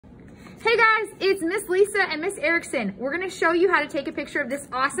Hey guys, it's Miss Lisa and Miss Erickson. We're gonna show you how to take a picture of this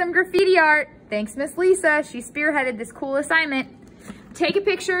awesome graffiti art. Thanks, Miss Lisa. She spearheaded this cool assignment. Take a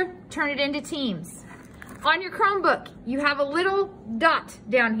picture, turn it into teams. On your Chromebook, you have a little dot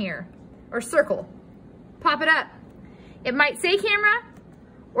down here, or circle. Pop it up. It might say camera,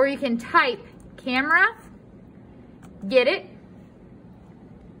 or you can type camera, get it.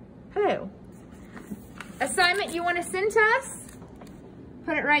 Hello. Assignment you wanna send to us?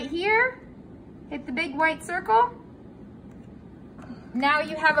 Put it right here, hit the big white circle. Now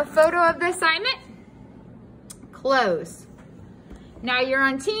you have a photo of the assignment. Close. Now you're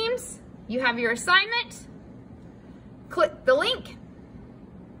on Teams, you have your assignment. Click the link.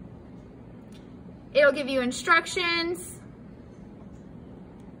 It'll give you instructions.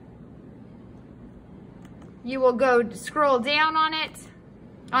 You will go scroll down on it,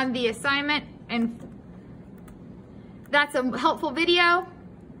 on the assignment, and that's a helpful video.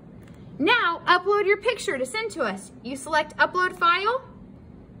 Now, upload your picture to send to us. You select upload file,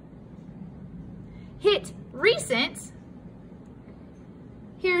 hit recent.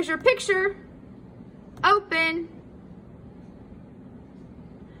 Here's your picture, open,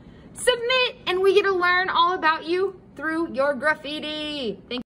 submit, and we get to learn all about you through your graffiti. Thank you.